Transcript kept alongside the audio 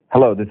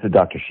Hello, this is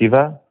Dr.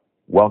 Shiva.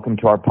 Welcome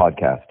to our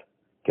podcast,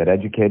 Get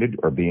Educated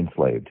or Be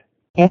Enslaved.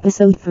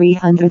 Episode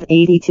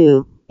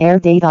 382, air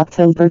date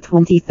October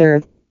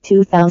 23rd,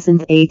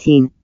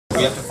 2018.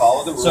 We have to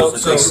follow the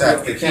rules that they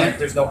set.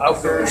 There's no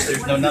outbursts,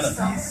 there's no none of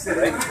that,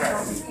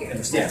 right? You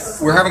understand?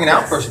 We're having an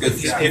outburst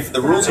because if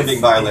the rules are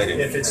being violated.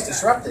 If it's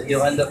disrupted,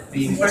 you'll end up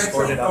being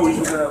escorted out,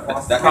 That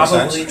makes sense.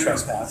 probably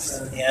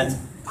trespassed, and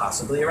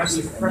possibly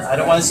arrested. And I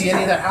don't want to see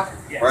any of that happen.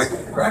 Right.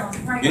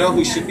 Correct? You know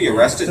who should be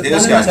arrested?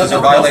 These guys, because they're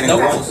violating the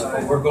rules.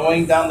 We're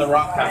going down the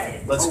wrong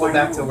path. Let's go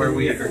back to where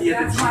we are.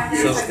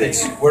 So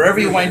it's wherever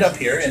you wind up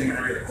here, and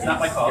it's not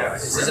my call.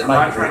 This isn't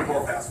my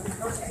call.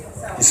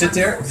 You sit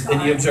there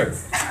and you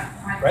observe,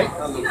 right?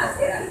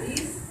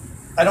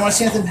 I don't want to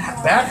see anything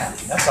bad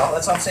happen. That's all.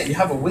 That's all I'm saying. You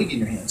have a wig in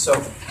your hand, so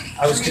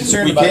I was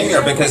concerned We about. came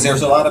here because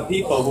there's a lot of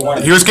people who want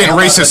to. He was getting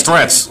racist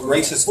threats.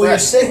 Racist Well, you're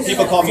threats. safe.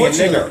 People call me a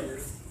nigger.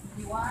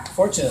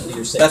 Fortunately,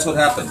 you're safe. That's what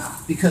happened.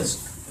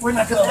 Because we're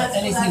not going to let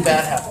anything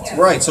bad happen to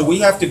you. Right. So we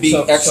have to be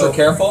extra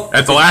careful.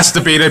 At the last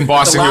debate in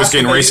Boston, he was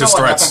getting You know racist what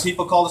threats. happened?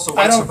 People called us a I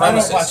white don't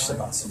watch supremacist. the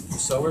Boston News,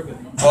 so we're good.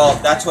 Well,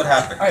 that's what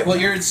happened. All right. Well,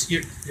 you're in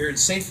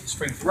safe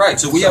Springfield. Right,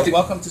 so we have to-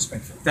 welcome to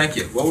Springfield. Thank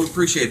you. Well, we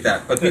appreciate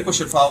that, but people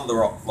should follow the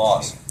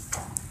laws.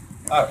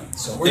 All right.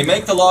 So They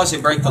make the laws,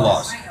 they break the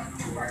laws.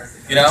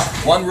 You know,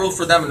 one rule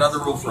for them, another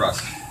rule for us.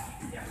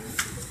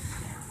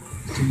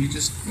 Can you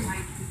just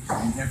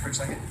come in here for a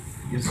second?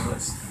 Here's the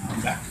list. I'm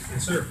back.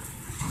 Yes, sir.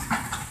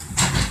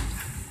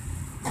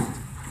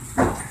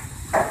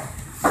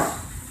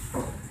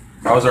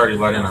 I was already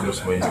let in. I'm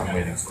just waiting.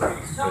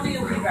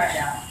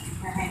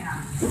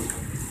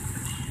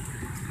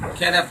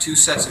 Can't have two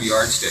sets of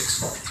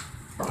yardsticks.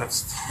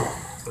 That's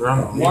they're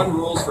on the One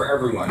rule's for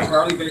everyone.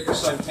 Charlie Baker's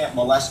son can't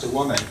molest a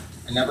woman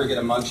and never get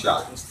a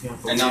mugshot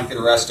and not get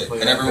arrested,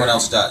 and everyone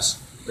else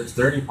does. It's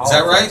dirty Is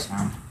that politics,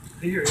 right?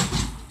 man.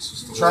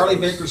 Charlie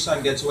Baker's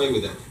son gets away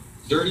with it.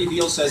 Dirty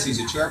Deal says he's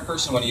a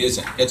chairperson when he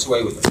isn't. Gets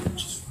away with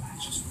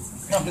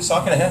it. No, I'm just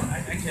talking to him.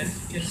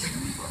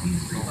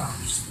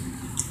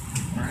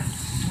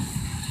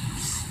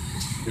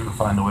 You're gonna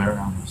find a way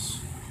around this.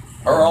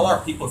 Are all our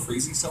people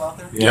freezing still out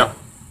there? Yep.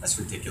 That's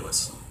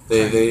ridiculous.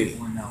 They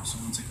now, so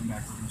once I come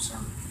back, we're going to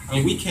start. I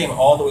mean, we came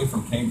all the way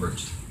from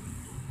Cambridge.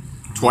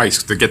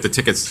 Twice to get the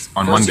tickets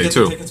on First to Monday, get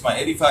too. the tickets, my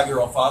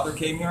 85-year-old father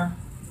came here,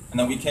 and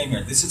then we came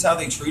here. This is how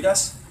they treat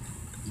us?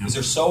 Because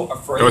they're so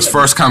afraid. It was of-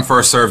 first come,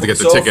 first served to get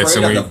the So tickets,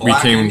 afraid and of the we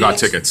black came and got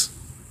Indians? tickets.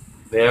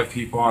 they have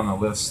people on the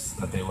list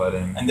that they let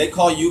in. And they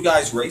call you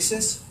guys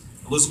racist,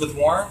 Elizabeth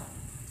Warren,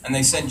 and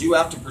they send you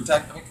out to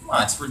protect. I mean, come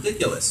on, it's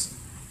ridiculous.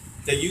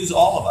 They use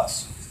all of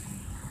us.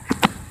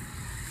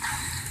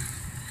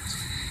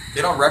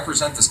 They don't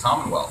represent this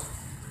Commonwealth.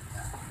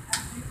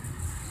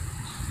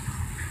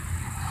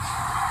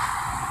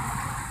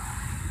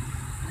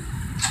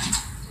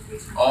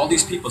 All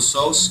these people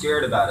so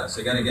scared about us.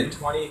 They're going to get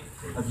 20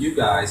 of you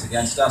guys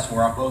against us when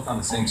we're both on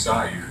the same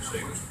side.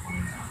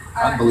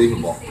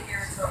 Unbelievable.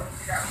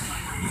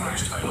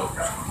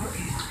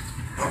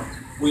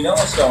 We know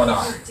what's going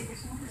on.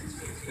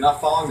 You're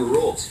not following the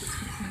rules.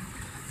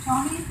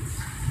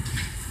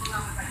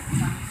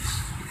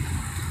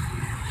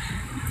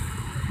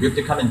 You have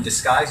to come in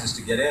disguises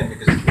to get in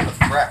because of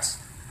threats.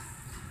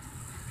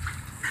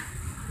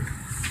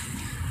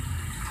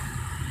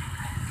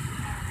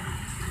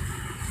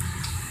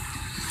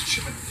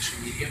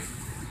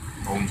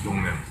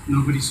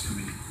 Nobody's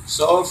coming.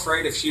 So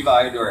afraid of Shiva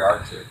Ayodhya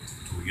Archer.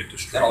 We get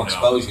this That'll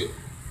expose you.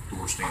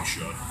 Door staying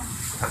shut.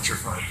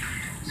 Petrified.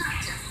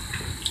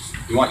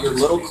 You want your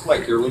little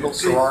clique, your little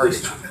sorority.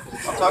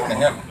 I'm talking to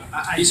him.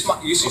 He's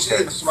smart. You should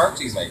see the smarts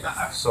he's making.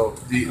 So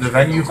the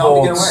venue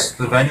Tell him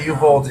to get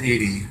holds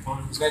 80,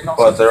 He's making all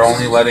but they're sorts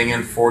of only letting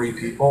in 40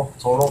 people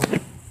total.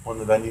 When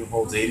the venue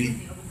holds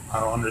 80, I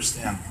don't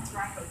understand.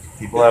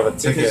 People have a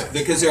ticket.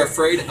 because they're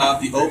afraid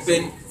of the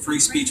open free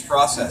speech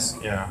process.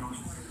 Yeah.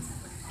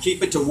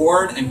 Keep it to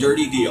Warren and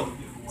Dirty Deal.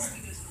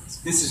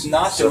 This is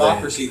not So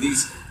democracy.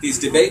 These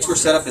debates were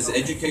set up as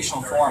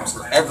educational forums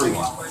for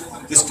everyone.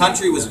 This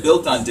country was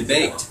built on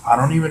debate. I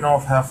don't even know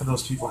if half of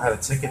those people had a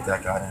ticket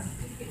that got in.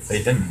 They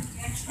didn't.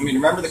 I mean,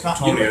 remember the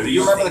Tony,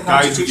 you remember the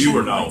guys with you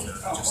or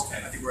Constitution?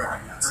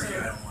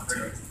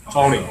 no?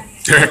 Tony,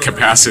 Their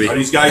capacity. are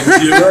these guys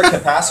with you? You're at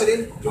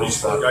capacity. Are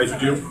these guys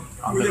with you?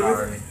 I'm in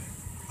already.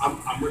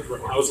 I'm with.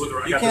 I was with.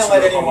 I You got can't this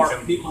let with any more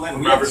Republican. people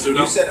in. Robert You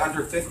Zuno. said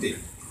under 50.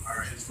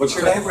 What's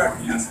your name?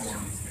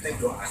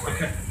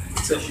 Okay.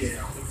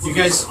 You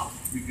guys,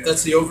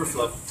 that's the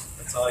overflow.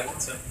 That's all I can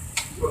say.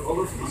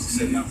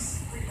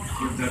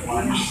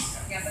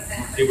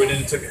 He went in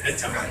and took a head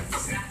count.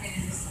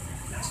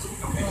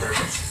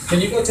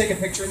 Can you go take a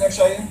picture in there,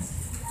 Cheyenne?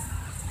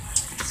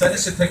 Send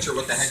us a picture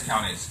what the head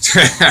count is.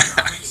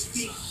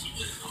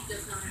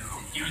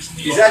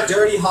 Is that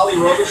dirty Holly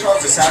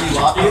Robichaud, the Saudi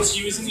lobbyist?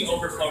 He was in the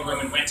overflow room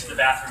and went to the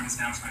bathroom and is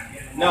now trying to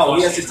get in. No,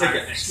 he has a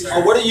ticket.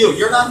 Oh, what are you?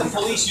 You're not the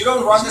police. You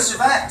don't run this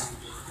event.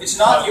 It's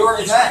not your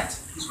event.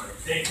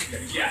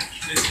 Yeah.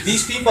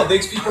 These people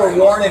are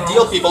Warren and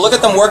Deal people. Look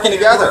at them working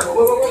together.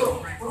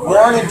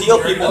 Warren and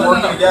Deal people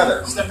working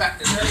together. Step back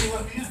there.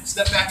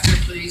 Step back there,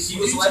 please. He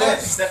was let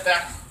in. Step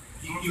back.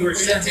 You were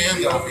sent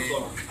in the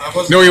overflow.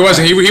 No, he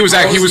wasn't. He was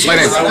let in. You were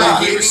sent in. Step back,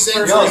 please.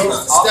 Step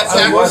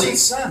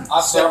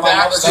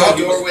back. Stop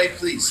the doorway,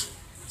 please.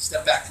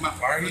 Step back. Come on.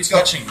 Why are you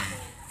touching me?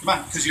 Come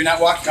on, because you're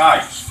not walking.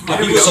 Guys. He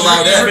was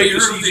allowed in.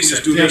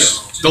 Just do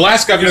this. The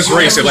last governor's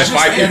race had like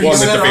 5 people on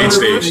the debate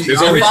stage.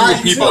 There's only 2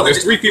 people.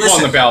 There's 3 people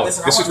on the ballot.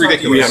 This is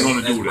ridiculous. We have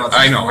nothing to do with it.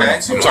 I know.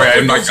 I'm sorry. I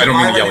don't mean to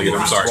yell at you.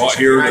 I'm sorry. Brought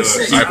here to.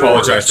 I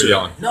apologize for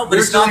yelling. No, but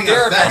it's not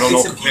their event. I don't know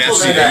It's a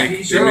people's capacity. event.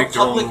 They They're a make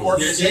their own public rules.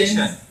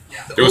 organization.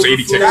 There was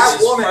 80 That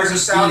tickets. woman is a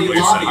Saudi I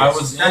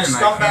lobbyist. was in That and I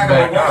scumbag came of a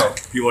back woman.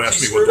 out. People ask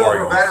She me what screwed bar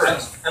over you are.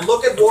 veterans. And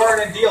look at Warren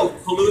and Deal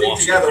colluding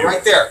together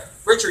right there.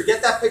 Richard,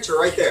 get that picture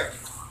right there.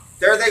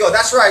 There they go.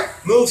 That's right.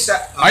 Move.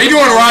 How you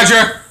doing,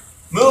 Roger?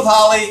 Move,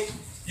 Holly.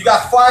 You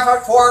got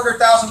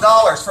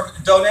 $400,000 from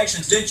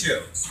donations, didn't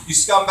you? You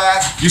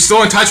scumbag. You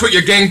still in touch with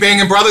your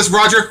gang-banging brothers,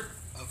 Roger?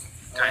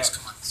 Guys,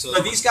 come on. So No,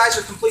 these guys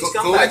are complete go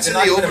scumbags. into They're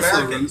not the even overflow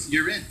room. Americans.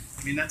 You're in.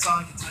 I mean, that's all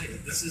I can tell you.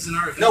 This isn't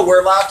our event. No,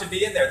 we're allowed to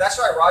be in there. That's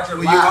right, Roger.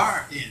 Well,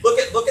 Laugh. you are in.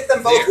 Look at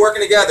them both There.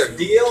 working together.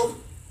 Deal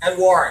and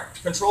Warren.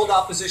 Controlled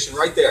opposition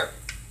right there.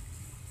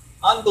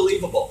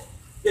 Unbelievable.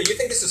 Yeah, you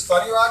think this is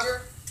funny,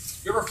 Roger?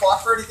 You ever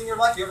fought for anything in your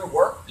life? You ever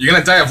worked? You're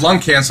gonna die of lung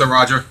cancer,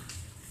 Roger.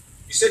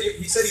 He said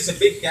he's a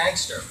big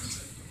gangster.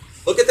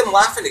 Look at them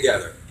laughing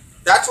together.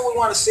 That's what we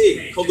want to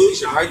see.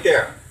 Collusion right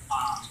there.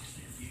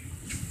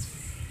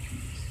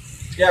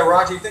 Yeah,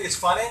 Roger, you think it's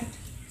funny?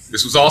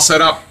 This was all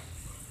set up.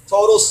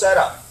 Total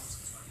setup.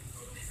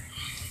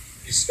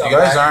 You scumbag. You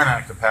guys aren't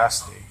at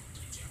capacity.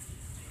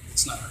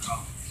 It's not our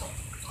call.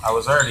 I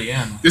was already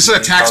in. This is a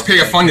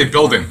taxpayer-funded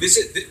building. This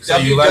is So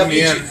you let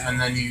me in, WWG. and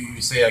then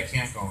you say I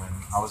can't go in.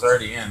 I was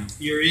already in.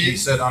 You're You in.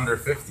 said under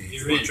 50.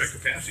 You're We'll in. check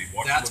capacity.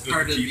 Watch That's look at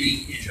part the of TV.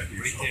 being in. Check Right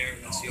yourself. there.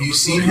 That's the You overflow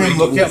seen room. him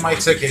look at my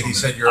ticket. He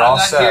said, "You're I'm all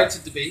not here set." to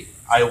debate.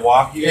 I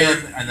walked in,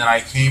 and then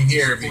I came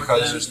here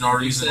because there's no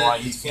reason why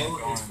he can't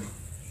go in.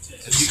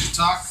 If you can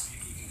talk,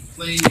 you can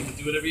complain, you can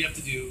do whatever you have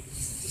to do.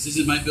 This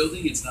isn't my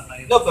building. It's not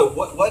my. No, but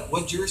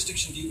what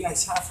jurisdiction do you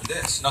guys have for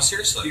this? No,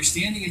 seriously. You're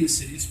standing in the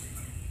city of Springfield.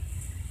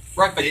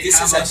 Right, but They this is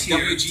have a us here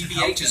to help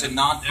WGBH is a them.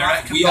 non They're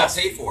at profit. We all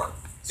capacity. pay for it.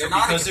 They're So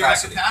not because at they're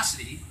at capacity.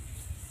 capacity,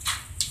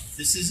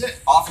 this is it.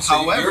 Officer,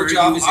 However, your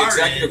job you is the are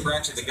executive in,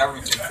 branch of the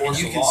government to enforce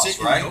you the can laws, sit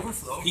in right? the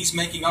overflow. He's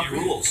making up You're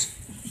in. rules.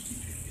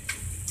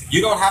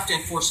 You don't have to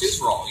enforce his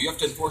law. You have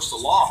to enforce the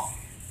law.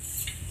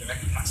 They're at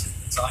capacity.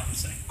 That's all I can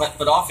say.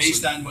 But officer,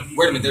 Based on what he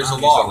wait a minute. There's a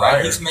He's law, a right?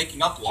 liar. He's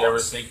making up Did you ever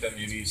laws. think that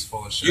maybe he's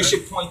full of shit? You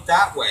should point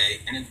that way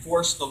and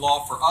enforce the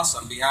law for us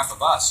on behalf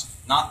of us,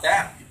 not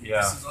them.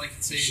 Yeah. This is all I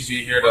can say. You should is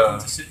be here welcome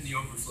to- to sit in the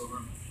overflow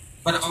room.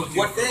 But That's on what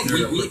what the- thing?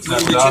 You're We to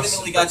protect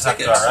legitimately got us, protect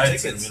tickets. our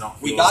rights, and we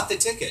don't We feel- got the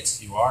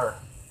tickets. You are.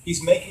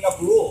 He's making up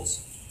rules.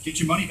 Get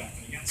your money back,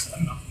 I guess. I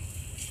don't know.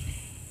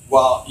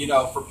 Well, you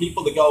know, for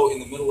people to go in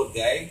the middle of the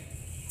day,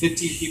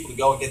 15 people to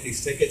go and get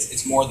these tickets,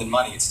 it's more than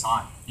money, it's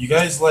time. You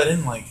guys let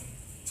in like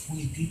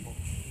 20 people.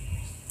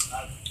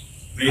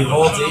 They I don't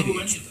hold know 80. who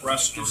any of them.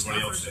 Press, Just everybody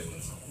not else for-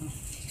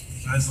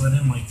 did. You guys let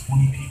in like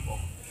 20 people.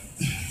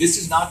 This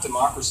is not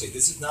democracy.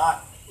 This is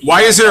not.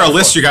 Why is there a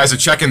list you guys are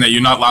checking that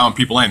you're not allowing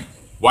people in?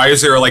 Why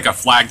is there like a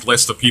flagged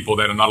list of people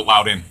that are not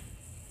allowed in?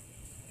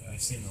 Yeah,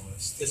 I've seen the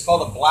list. It's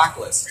called a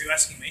blacklist. Are you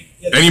asking me?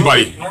 Yeah, the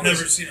Anybody. Soviet- I've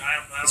never seen.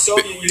 I The don't.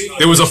 Soviet Union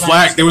There was a was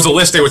flag. There was a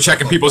list they were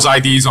checking people's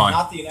IDs on.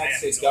 Not the United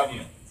States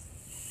government.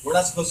 We're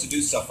not supposed to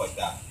do stuff like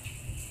that.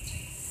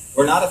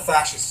 We're not a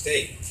fascist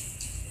state.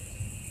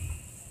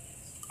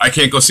 I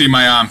can't go see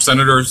my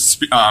senator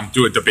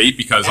do a debate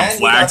because I'm And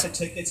we got flagged. the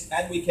tickets,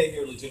 and we came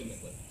here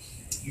legitimately.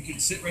 You can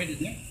sit right in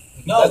there.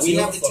 No, That's we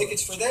the have the overflow.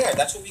 tickets for there.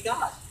 That's what we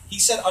got. He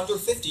said under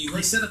 50. You They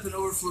heard? set up an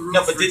overflow room.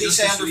 No, but for did he just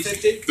say this under reason.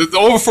 50? The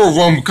overflow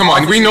room. Come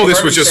on, we know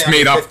this was just Officer,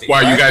 made up 50,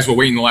 while you right? guys were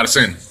waiting to let us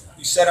in.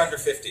 You said under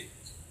 50.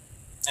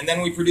 And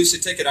then we produced a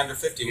ticket under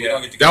 50. We Yeah.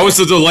 don't get to go That was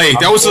in. the delay.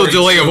 That I'm was the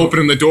delay of 42.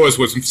 opening the doors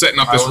was setting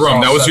up I this was room.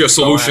 all That was set your to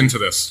go solution in. to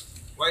this.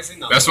 Why is he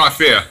not? That's not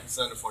fair. He's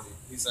under 40.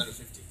 He's under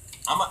 50.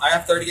 I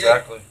have 38.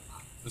 Exactly.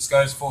 This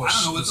guy's full of I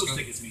don't know what shit. those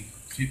tickets mean.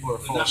 People are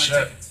They're full not of my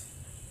shit. tickets.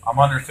 I'm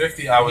under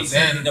 50. I was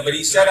in. No, but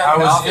he said I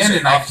under was officer, in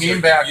and I officer,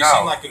 came back you out.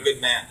 seem like a good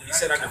man. He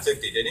said under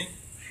 50, did he?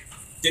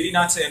 Did he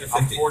not say under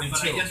I'm 50? But I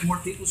 42. guess more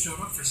people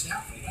showed up for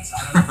staff. I guess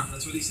I don't know.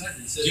 That's what he said.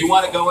 He said Do you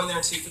want to go in there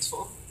and see if it's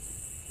full?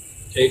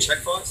 Can you check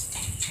for us?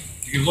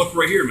 You can look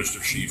right here,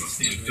 Mr. Shiva.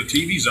 The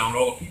TV's on,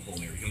 all the people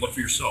in there. You can look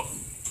for yourself.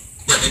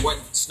 Yeah, they went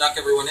and snuck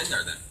everyone in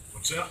there then.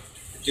 What's that?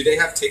 Do they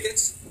have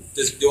tickets?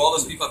 Do all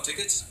those people have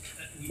tickets?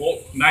 Well,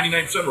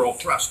 99% are all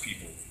press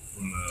people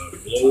from the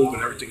Globe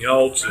and everything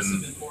else,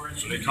 and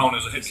so they count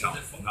as a head count.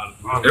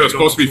 There was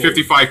supposed to be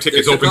 55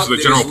 tickets open to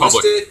the general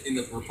public. Listed in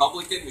the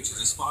Republican, which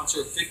is a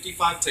sponsor,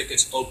 55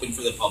 tickets open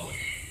for the public.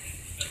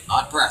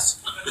 Not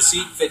press. The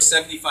seat fits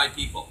 75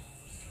 people.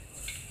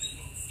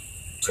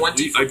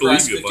 20 for I believe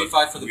press, you,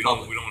 55 for the we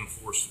public. don't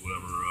enforce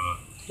whatever.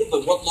 Yeah,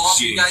 but what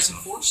laws are you seating guys stuff.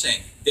 enforcing?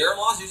 Their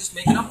laws? You're just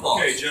making up laws.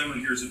 Okay, gentlemen,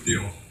 here's the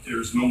deal.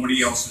 There's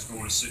nobody else is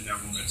going to sit in that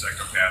room that's at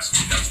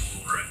capacity. That's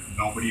where we're at.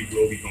 Nobody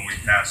will be going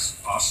past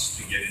us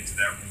to get into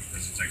that room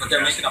because it's that. But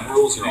they're making up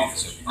rules here,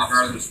 officer.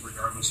 Regardless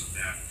of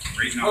that.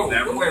 Right now, Oh,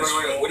 that room wait, is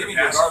full. what do you mean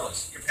Capacity-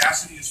 regardless?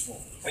 Capacity is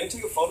full. Can you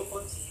take a photo,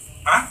 please?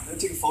 Huh? Can you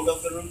take a photo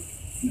of the room?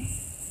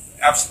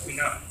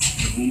 Absolutely not.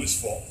 The room is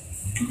full.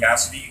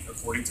 Capacity,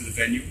 according to the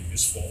venue,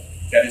 is full.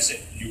 That is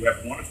it. You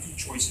have one of two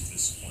choices at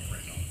this point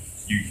right now.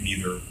 You can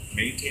either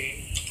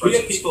maintain We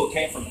have presence. people who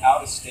came from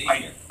out of state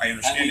here. I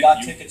understand And we that.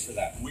 got tickets for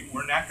that.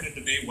 We're not going to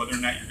debate whether or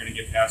not you're going to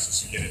get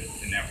passes to get it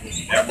in that room.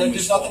 But That room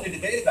there's is full. nothing to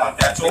debate about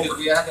that That's because over.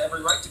 we have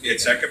every right to be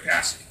It's there. at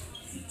capacity.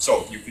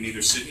 So you can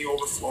either sit in the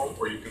overflow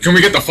or you can. Can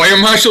we get the fire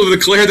marshal to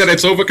declare that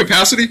it's over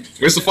capacity?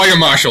 Where's the fire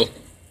marshal?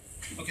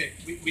 Okay,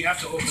 we have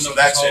to open So up.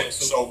 that's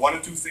this it. hall, So one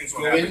of two things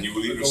will Go happen. in You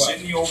will either or go sit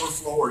out. in the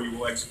overflow or you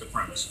will exit the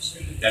premises.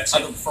 That's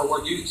it. For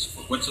what use?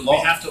 What's the We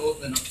law? have to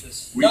open up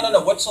this. No.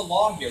 What's the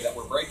law here that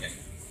we're breaking?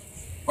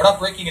 We're not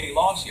breaking any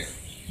laws here.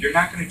 You're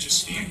not going to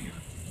just stand here.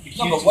 You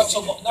No, can't but what's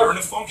just- the law? During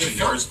a function,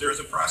 there's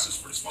a process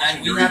for this function.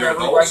 And we You're have either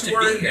every those right who to are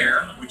be in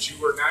here. there, which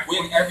you are not We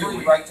going have to every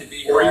do, right to be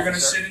here. or you're going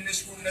to officer. sit in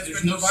this room that's There's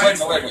been no provided Wait,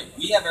 for wait, you. wait.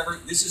 We have every.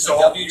 This is So,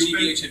 a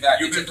WGBH event.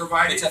 you've It's been a,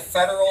 provided- it's a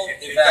federal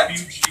And event.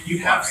 WGBY You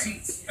have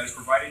seats. has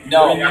provided you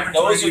No, the opportunity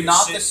those are to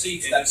not sit the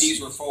seats in that the these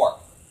seat. were for.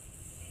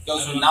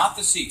 Those are not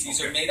the seats.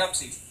 These are made-up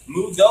seats.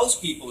 Move those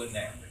people in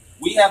there.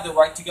 We have the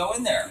right to go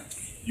in there.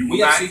 You we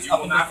will have not, seats you up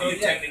will in not the be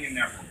 38. attending in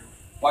that room.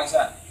 Why is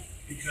that?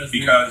 Because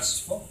No,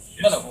 it's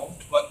no. full.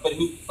 But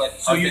who? But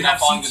So are you they not have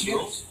following seats the here?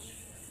 rules?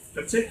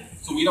 That's it.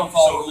 So we don't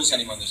follow So- rules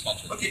anymore in this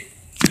country. Okay.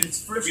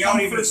 It's first The reality come,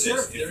 of it first is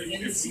this. served. They're in the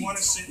If we want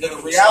to seats. sit The down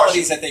and reality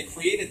is discuss that they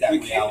created that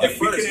reality. If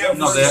we could have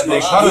No, this they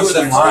discussion- cut us You were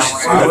the in line.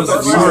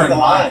 first. We were in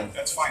line.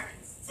 That's fine.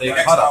 For They the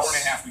next cut hour us. and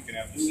a half, we can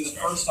have this You were the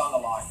discussion. first on the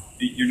line.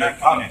 You're not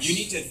coming in. You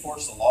need to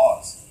enforce the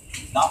laws,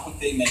 not what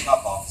they make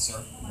up, officer.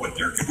 What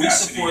their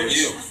capacity support is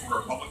you. for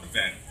a public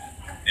event.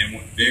 And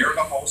when they're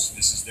the host,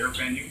 this is their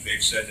venue,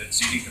 they've said that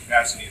seating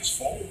capacity is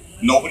full.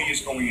 Nobody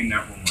is going in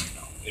that room right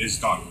now. It is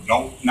done.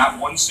 No, not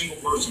one single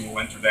person will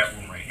enter that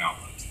room right now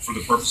for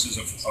the purposes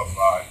of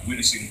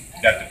witnessing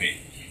that debate.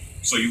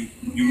 So you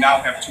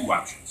now have two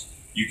options.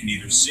 You can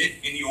either sit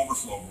in the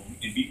overflow room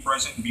and be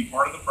present and be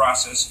part of the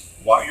process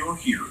while you're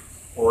here,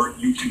 or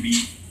you can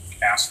be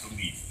asked to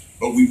leave.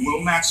 But we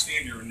will not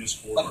stand here in this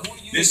corridor. But who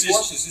are you This to is,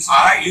 enforce this? This is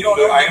I, you don't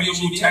know I am the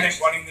WGBH. lieutenant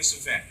running this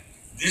event.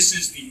 This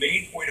is the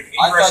main point of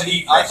I ingress thought, and I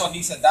egress. thought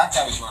he said that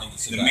guy was running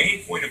this The event.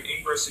 main point of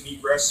ingress and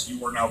egress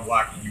you are now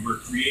blocking. You are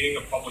creating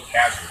a public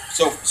hazard.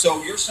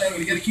 So you're saying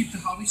We got to keep the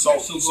hobby So,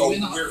 so so go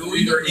in, we're go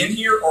either the in room.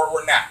 here or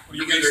we're not. Or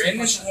you You're guys either in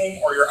sit this back. room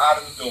or you're out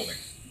of the building.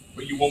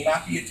 But you will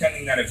not be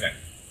attending that event.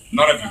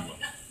 None of you will.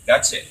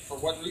 That's it. for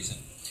what reason?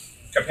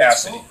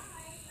 Capacity.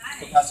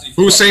 Capacity.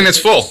 Who's saying it's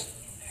full?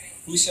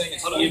 Who's saying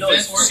it's How full? do you know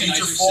it's full? Seats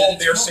are Organizers full. said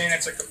it's They're full. saying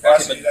it's a Okay,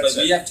 capacity. but That's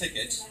we it. have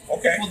tickets.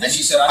 Okay. Well, And this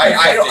he is said,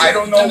 I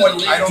don't know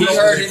what I don't He know.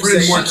 heard what him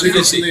printed say more something.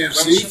 tickets than they have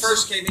When we seats.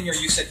 first came in here,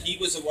 you said he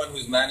was the one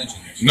who's managing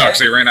this. No, because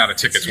they ran out of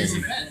tickets. His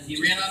When event. He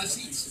ran out of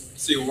seats.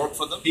 So you work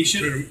for them? He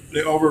should.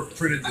 They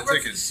overprinted the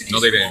tickets. No,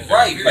 they didn't.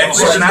 Right. And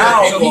so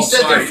now, So he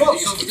said they're full.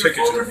 So The if they're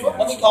tickets full, are they're full.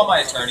 Let me call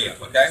my attorney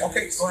up, okay?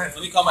 okay, go ahead.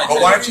 Let me call my But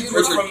attorney. why don't you do it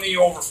Richard, from the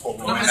overflow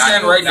room? I'm and gonna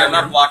stand not- right here. I'm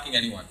not not blocking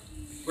anyone.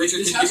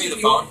 Richard, This can you has give me to the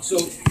be phone? on. So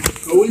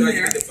go in Can I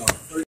there. give me the phone?